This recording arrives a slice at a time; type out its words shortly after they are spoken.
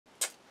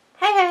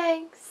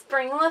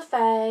Spring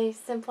LaFay,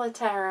 Simply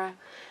Tarot.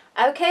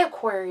 Okay,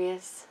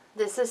 Aquarius,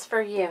 this is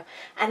for you.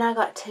 And I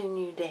got 2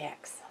 new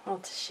decks. I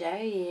want to show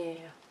you.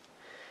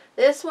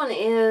 This one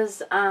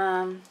is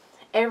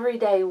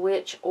Everyday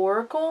Witch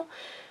Oracle.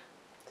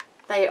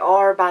 They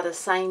are by the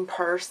same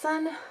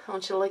person. I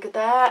want you to look at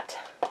that.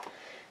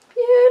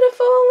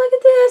 Beautiful. Look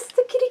at this.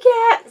 The kitty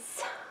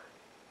cats.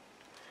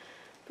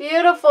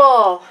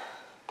 Beautiful.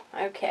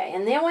 Okay,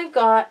 and then we've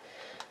got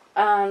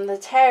the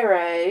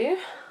tarot.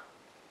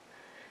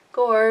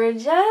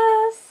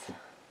 Gorgeous.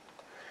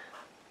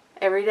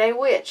 Everyday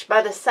Witch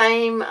by the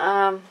same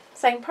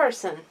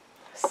person.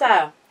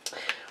 So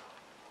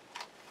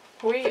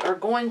we are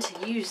going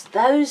to use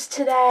those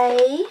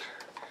today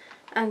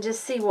and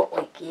just see what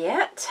we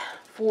get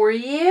for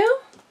you.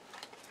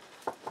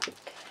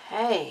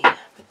 Okay,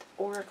 put the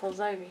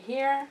oracles over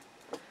here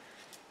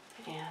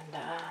and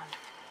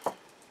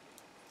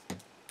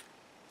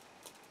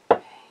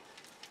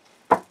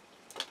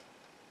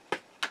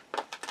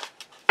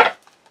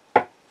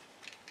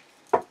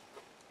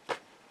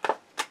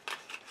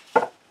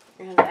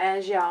and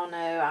as y'all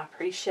know, I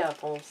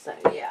pre-shuffle, so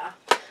yeah.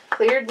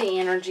 Cleared the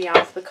energy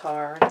off the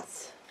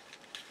cards.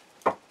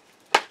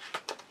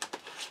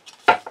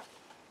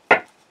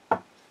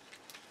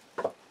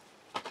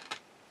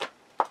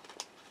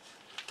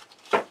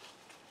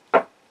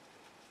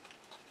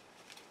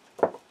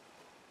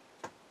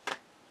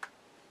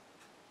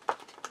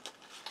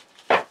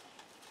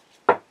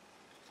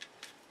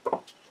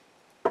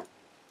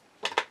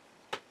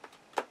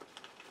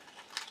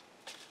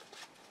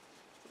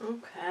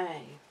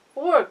 Okay.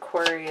 For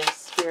Aquarius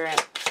Spirit.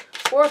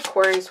 For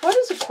Aquarius, what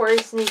does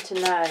Aquarius need to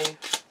know?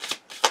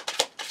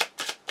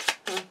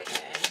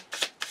 Okay.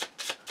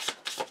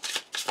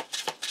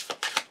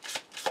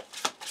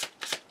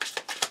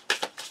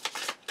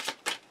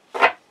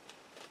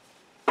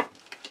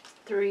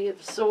 Three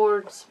of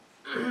Swords.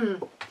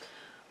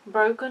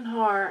 Broken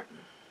heart.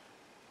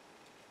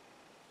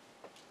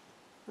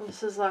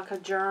 This is like a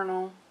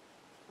journal.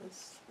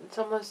 It's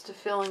almost a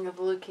feeling of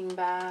looking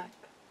back.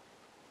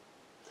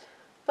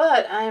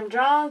 But I am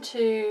drawn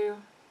to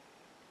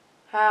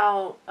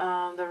how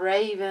the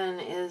raven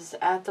is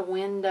at the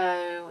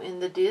window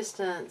in the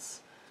distance.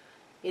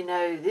 You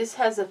know, this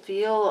has a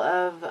feel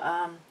of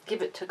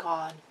give it to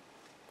God.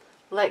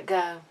 Let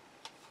go.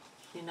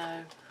 You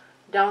know,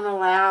 don't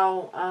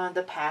allow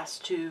the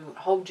past to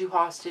hold you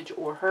hostage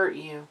or hurt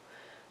you.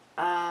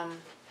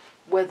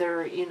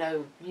 Whether, you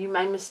know, you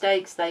made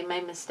mistakes, they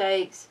made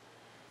mistakes.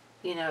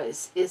 You know,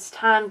 it's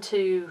time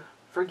to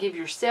forgive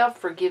yourself,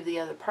 forgive the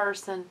other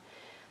person.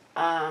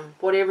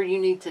 Whatever you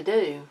need to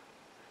do,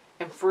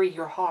 and free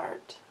your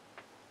heart.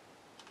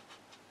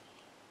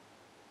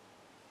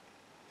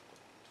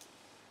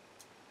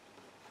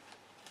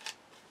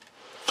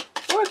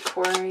 For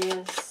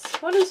Aquarius,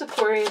 what does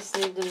Aquarius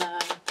need to know?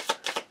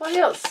 What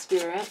else,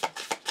 Spirit?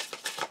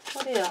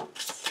 What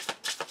else?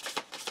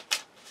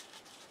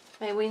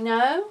 May we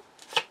know?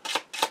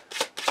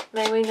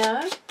 May we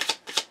know?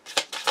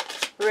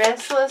 A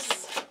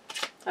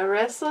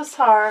restless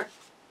heart.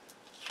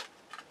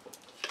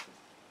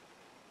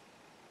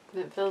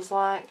 It feels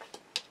like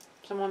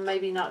someone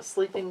maybe not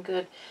sleeping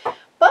good.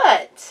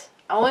 But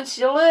I want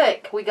you to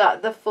look. We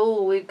got the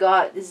Fool. We've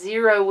got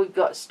Zero. We've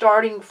got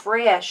starting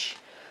fresh.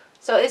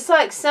 So it's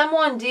like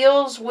someone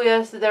deals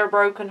with their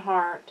broken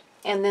heart.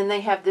 And then they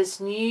have this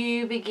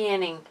new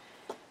beginning.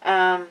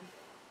 It's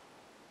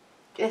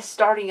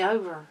starting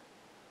over.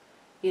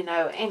 You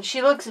know. And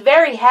she looks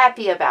very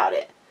happy about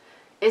it.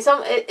 It's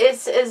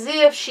as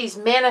if she's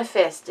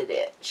manifested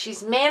it.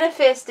 She's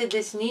manifested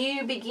this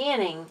new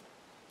beginning.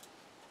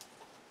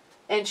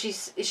 And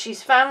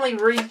she's finally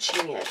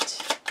reaching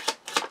it.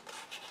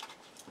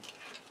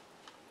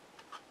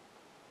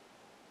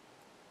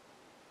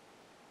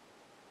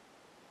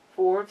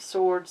 Four of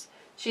Swords.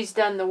 She's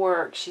done the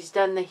work. She's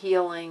done the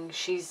healing.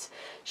 She's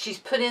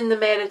put in the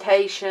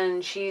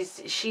meditation.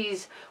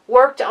 She's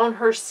worked on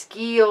her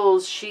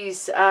skills.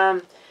 She's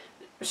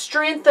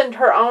strengthened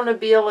her own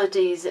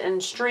abilities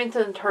and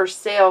strengthened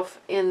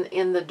herself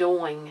in the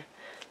doing,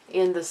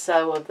 in the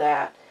so of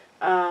that.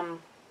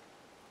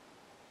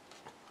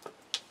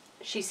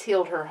 She's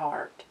healed her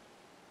heart.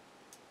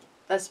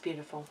 That's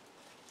beautiful.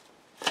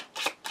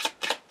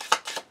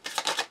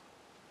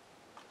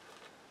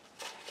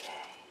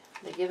 Okay.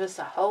 They give us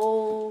a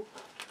whole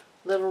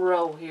little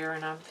roll here,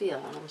 and I'm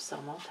feeling them, so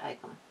I'm going to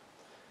take them.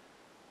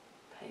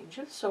 Page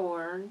of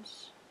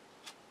Swords.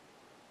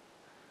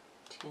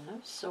 10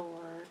 of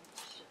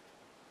Swords.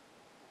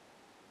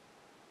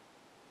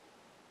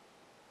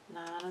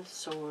 9 of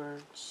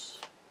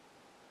Swords.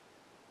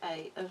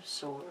 8 of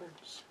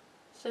Swords.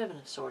 7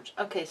 of Swords.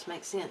 Okay, this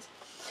makes sense.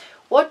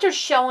 What they're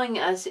showing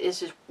us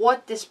is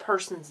what this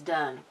person's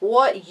done.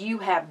 What you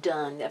have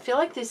done. I feel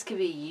like this could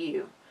be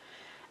you.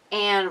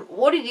 And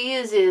what it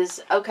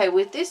is, okay,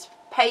 with this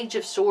Page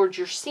of Swords,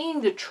 you're seeing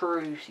the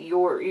truth.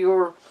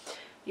 You're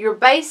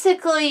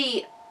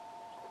basically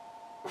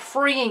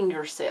freeing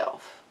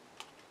yourself.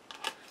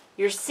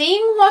 You're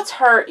seeing what's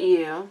hurt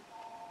you.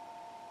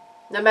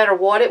 No matter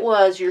what it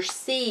was, you're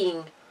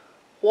seeing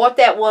what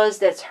that was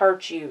that's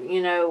hurt you.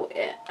 You know,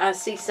 I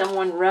see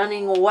someone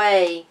running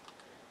away,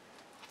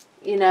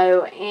 you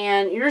know,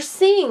 and you're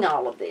seeing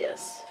all of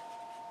this.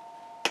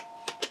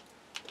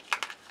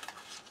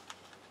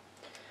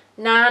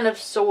 Nine of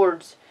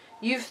Swords.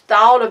 You've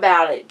thought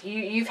about it.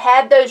 You've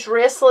had those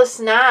restless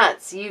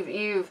nights.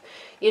 You've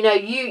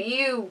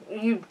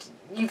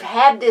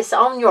had this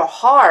on your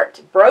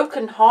heart,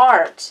 broken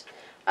heart,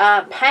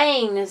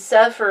 pain and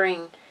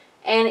suffering,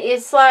 and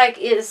it's like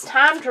it's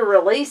time to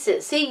release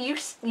it. See,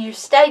 you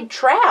stayed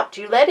trapped.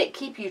 You let it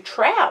keep you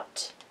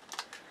trapped.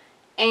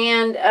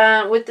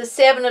 And with the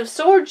Seven of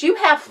Swords, you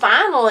have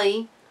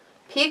finally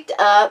picked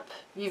up.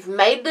 You've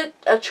made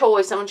a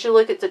choice. I want you to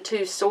look at the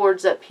two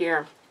swords up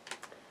here.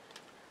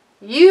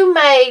 You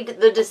made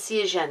the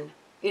decision.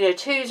 You know,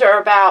 twos are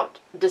about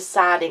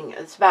deciding.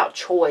 It's about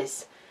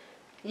choice.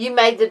 You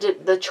made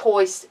the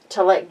choice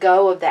to let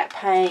go of that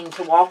pain,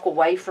 to walk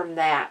away from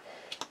that.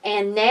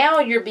 And now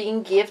you're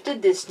being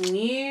gifted this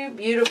new,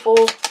 beautiful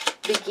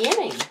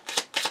beginning.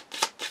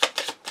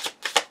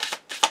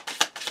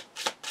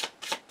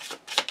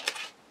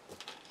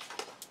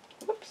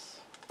 Whoops.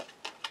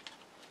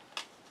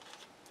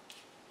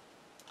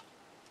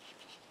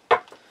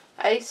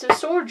 Ace of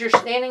Swords, you're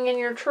standing in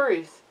your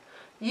truth.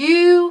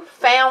 You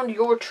found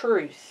your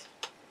truth.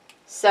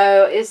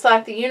 So it's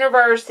like the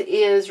universe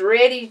is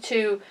ready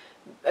to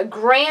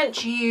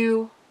grant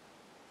you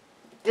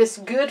this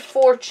good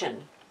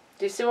fortune.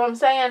 Do you see what I'm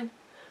saying?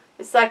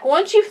 It's like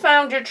once you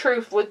found your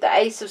truth with the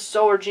Ace of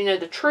Swords, you know,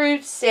 the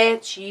truth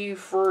sets you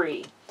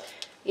free.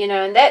 You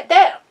know, and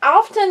that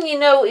often, you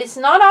know, it's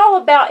not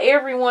all about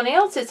everyone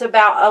else. It's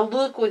about a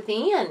look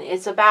within.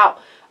 It's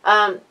about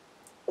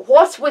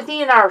what's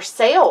within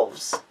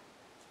ourselves.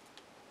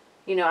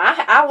 You know,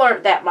 I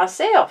learned that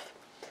myself.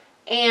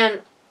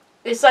 And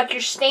it's like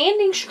you're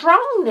standing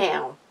strong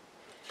now.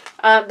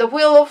 The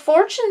Wheel of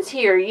Fortune's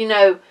here. You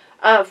know,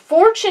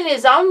 fortune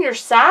is on your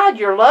side.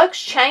 Your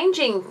luck's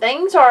changing.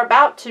 Things are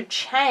about to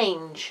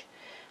change.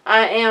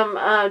 I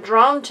am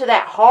drawn to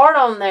that heart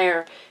on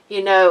there.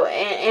 You know,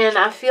 and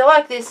I feel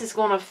like this is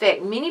going to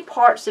affect many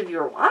parts of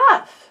your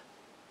life.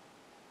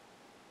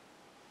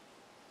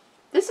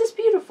 This is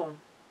beautiful.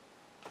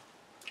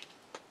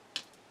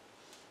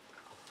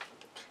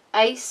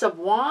 Ace of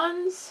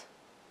Wands.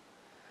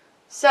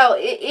 So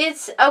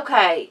it's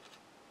okay.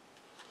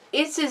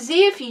 It's as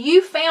if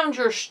you found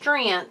your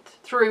strength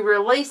through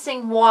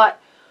releasing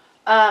what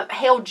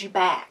held you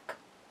back.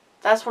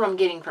 That's what I'm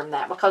getting from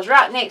that. Because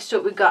right next to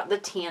it, we've got the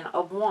Ten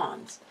of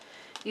Wands.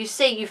 You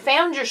see, you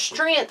found your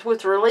strength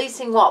with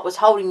releasing what was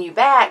holding you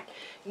back.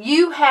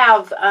 You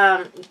have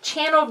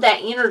channeled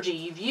that energy.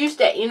 You've used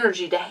that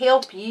energy to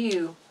help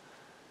you,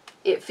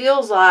 it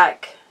feels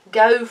like,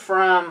 go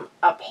from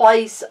a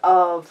place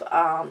of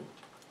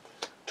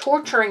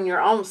torturing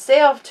your own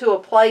self to a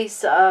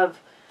place of,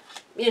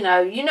 you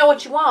know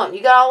what you want.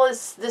 You got all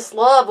this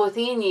love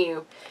within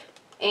you.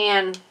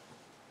 And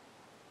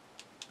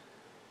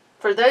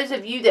for those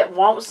of you that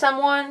want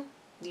someone,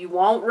 you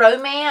want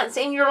romance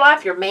in your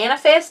life, you're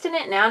manifesting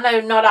it. Now, I know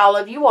not all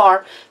of you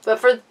are, but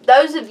for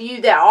those of you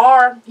that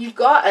are, you've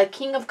got a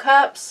King of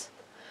Cups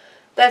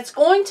that's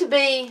going to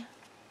be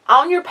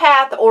on your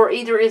path, or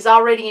either is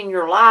already in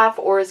your life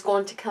or is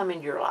going to come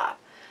in your life.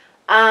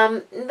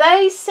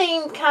 They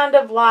seem kind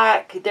of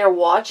like they're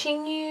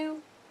watching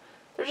you.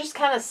 They're just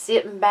kind of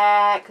sitting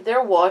back.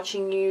 They're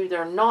watching you.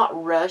 They're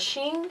not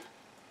rushing.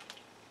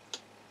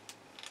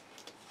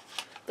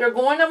 They're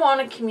going to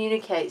want to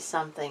communicate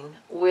something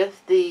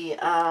with the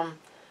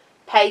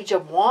Page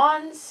of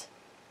Wands.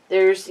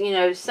 There's, you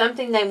know,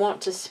 something they want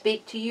to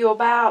speak to you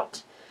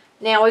about.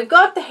 Now, we've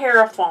got the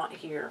Hierophant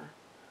here.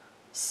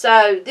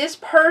 So, this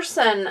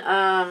person,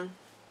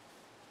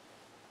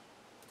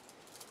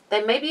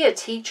 they may be a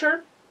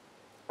teacher,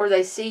 or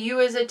they see you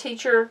as a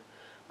teacher.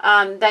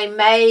 They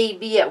may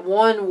be at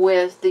one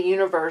with the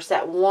universe,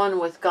 at one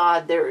with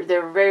God.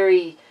 They're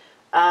very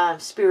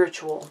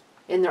spiritual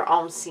in their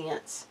own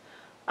sense.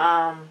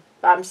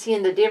 I'm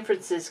seeing the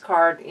differences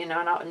card, you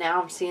know,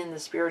 now I'm seeing the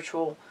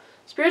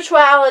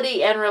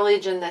spirituality and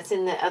religion that's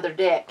in the other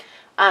deck.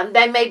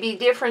 They may be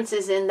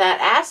differences in that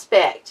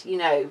aspect, you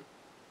know,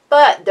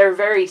 but they're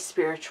very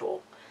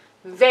spiritual.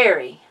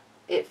 Very,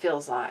 it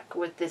feels like,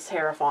 with this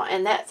Hierophant.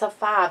 And that's a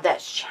 5.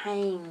 That's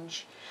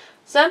change.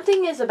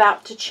 Something is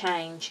about to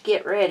change.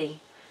 Get ready.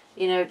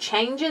 You know,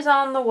 change is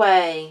on the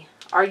way.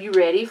 Are you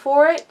ready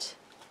for it?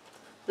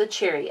 The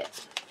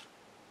Chariot.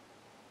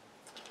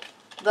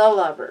 The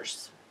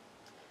Lovers.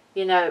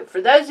 You know, for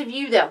those of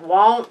you that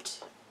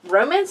want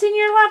romance in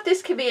your life,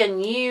 this could be a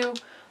new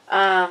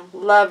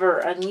lover,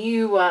 a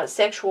new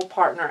sexual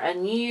partner, a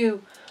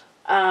new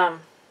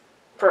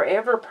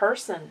forever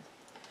person.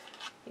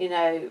 You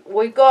know,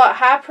 we've got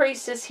High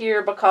Priestess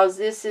here because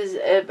this is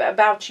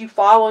about you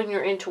following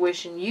your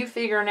intuition, you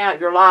figuring out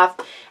your life,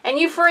 and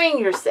you freeing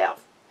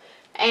yourself.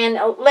 And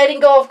letting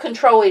go of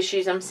control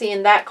issues. I'm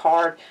seeing that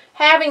card.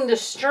 Having the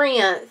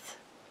strength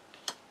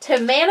to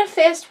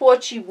manifest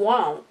what you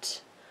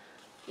want.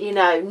 You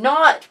know,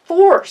 not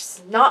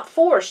force. Not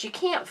force. You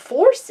can't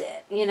force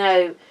it, you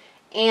know.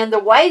 And the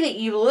way that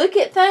you look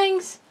at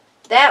things,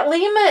 that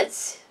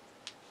limits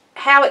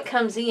how it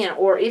comes in,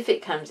 or if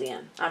it comes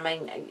in. I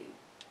mean,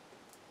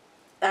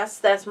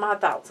 that's my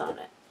thoughts on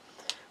it.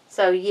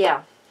 So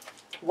yeah,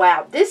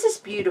 wow, this is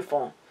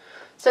beautiful.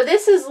 So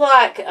this is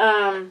like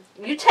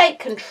you take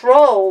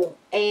control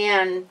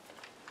and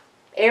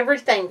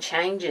everything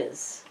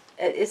changes.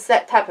 It's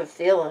that type of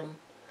feeling.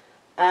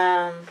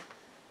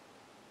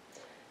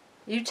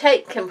 You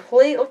take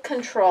complete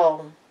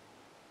control.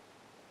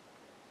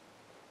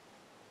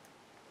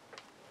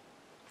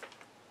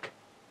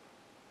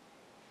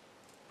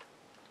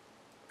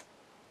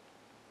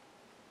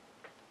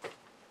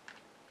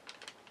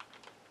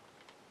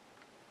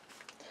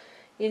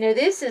 You know,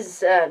 this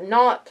is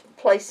not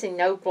placing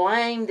no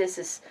blame. This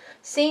is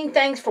seeing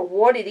things for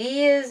what it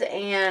is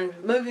and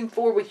moving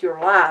forward with your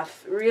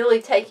life.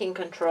 Really taking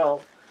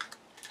control.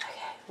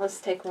 Okay,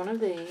 let's take one of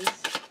these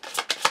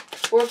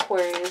for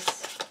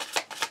Aquarius.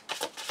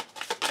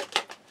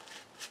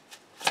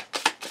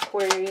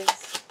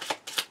 Aquarius.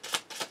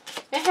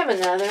 I have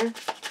another.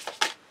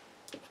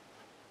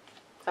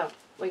 Oh,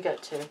 we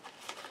got two.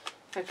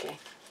 Okay.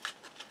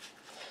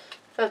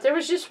 But there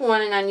was just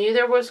one, and I knew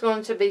there was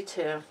going to be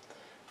two.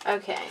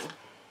 Okay.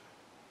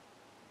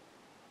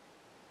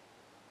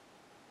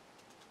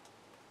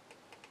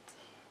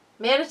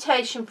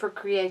 Meditation for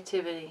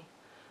creativity.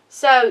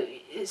 So,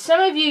 some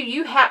of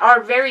you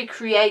are very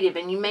creative,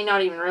 and you may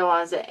not even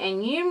realize it.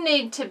 And you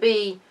need to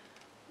be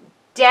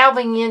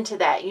delving into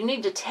that. You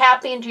need to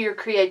tap into your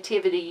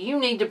creativity. You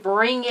need to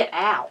bring it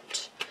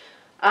out.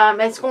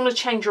 It's going to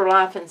change your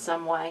life in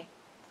some way.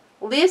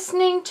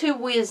 Listening to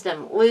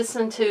wisdom,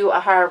 listen to a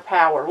higher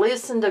power,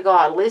 listen to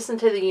God, listen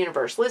to the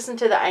universe, listen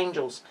to the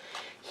angels.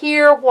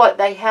 Hear what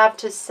they have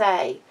to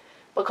say,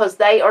 because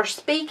they are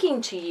speaking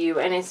to you,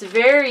 and it's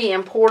very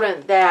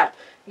important that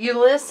you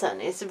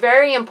listen. It's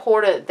very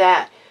important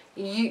that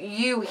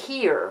you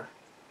hear.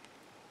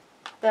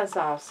 That's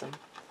awesome.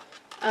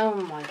 Oh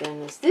my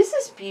goodness. This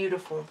is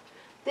beautiful.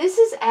 This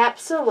is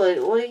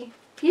absolutely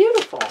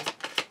beautiful.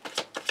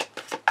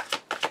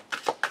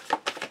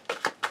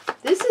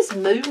 This is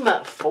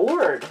movement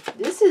forward.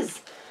 This is,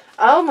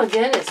 oh my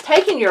goodness,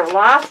 taking your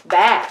life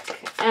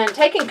back and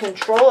taking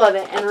control of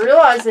it and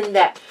realizing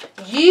that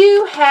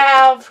you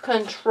have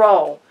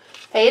control.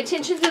 Pay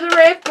attention to the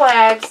red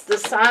flags. The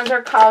signs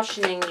are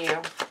cautioning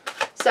you.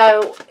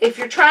 So if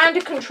you're trying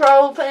to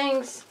control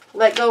things,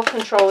 let go of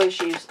control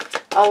issues.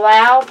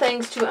 Allow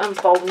things to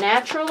unfold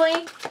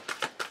naturally.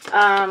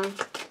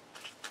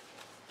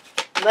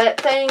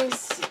 Let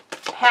things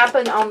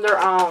happen on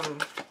their own.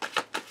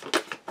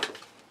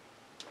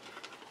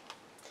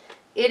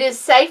 It is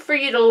safe for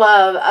you to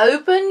love.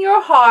 Open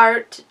your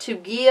heart to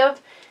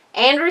give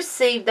and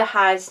receive the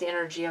highest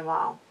energy of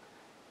all.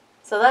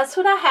 So that's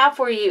what I have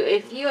for you.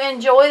 If you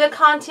enjoy the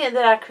content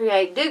that I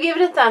create, do give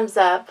it a thumbs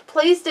up.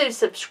 Please do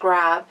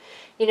subscribe.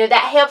 You know,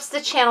 that helps the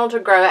channel to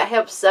grow. It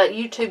helps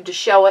YouTube to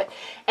show it.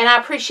 And I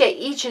appreciate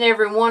each and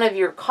every one of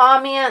your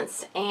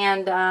comments.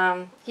 And,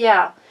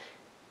 yeah.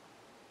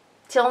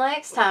 Till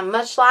next time,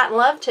 much light and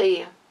love to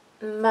you.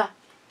 Mwah.